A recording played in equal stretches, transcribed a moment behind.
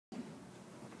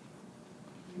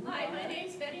Hi, my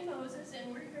name's Betty Moses,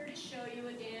 and we're here to show you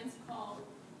a dance called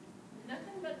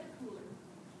Nothin But The Cooler.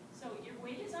 So your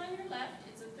weight is on your left.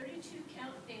 It's a 32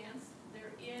 count dance. There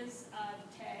is a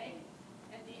tag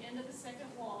at the end of the second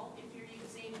wall if you're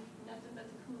using Nothin But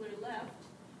The Cooler left.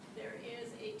 There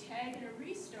is a tag and a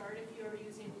restart if you're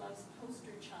using Love's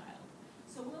Poster Child.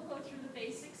 So we'll go through the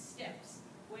basic steps.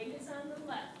 Weight is on the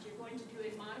left. You're going to do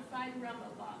a modified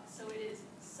rumba box. So it is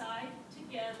side,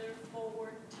 together,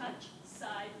 forward, touch,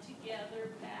 side,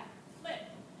 together, back,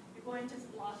 flip. You're going to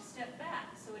lock, step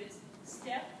back. So it is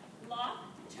step, lock,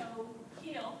 toe,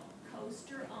 heel,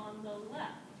 coaster on the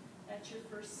left. That's your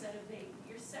first set of 8.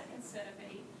 Your second set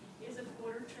of 8 is a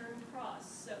quarter turn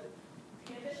cross. So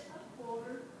pivot, a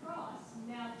quarter, cross.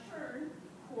 Now turn,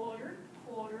 quarter,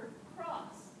 quarter,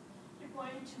 cross. You're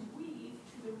going to weave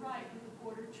to the right with a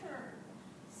quarter turn.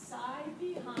 Side,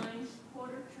 behind,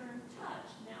 quarter turn,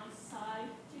 touch. Now side,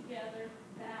 together,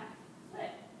 back,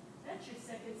 flip. That's your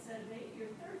second set of 8. Your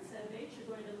third set of 8,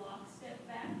 you're going to lock, step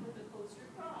back with a coaster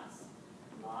cross.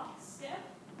 Lock, step,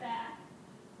 back,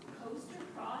 coaster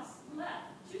cross,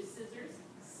 left. 2 scissors,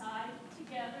 side,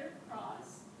 together,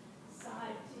 cross.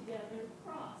 Side, together,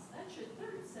 cross. That's your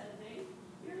third set of 8.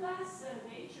 Your last set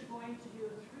of 8, you're going to do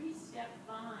a 3-step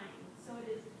vine. So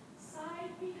it is side,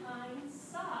 behind,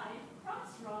 side, cross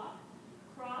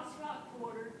rock,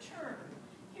 quarter, turn.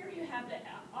 Here you have the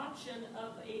option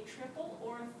of a triple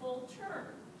or a full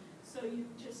turn. So you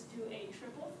just do a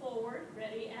triple forward,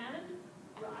 ready, and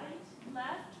right,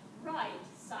 left, right,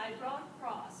 side rock,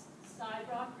 cross, side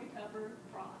rock, recover,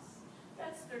 cross.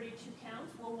 That's 32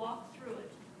 counts. We'll walk through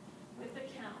it with the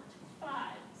count. 5,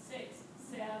 6,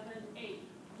 7, 8.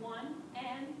 1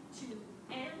 and 2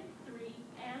 and 3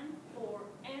 and 4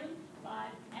 and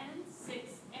 5 and 6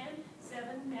 and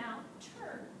 7. Now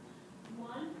turn.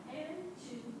 1 and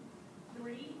 2,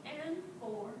 3 and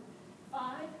 4,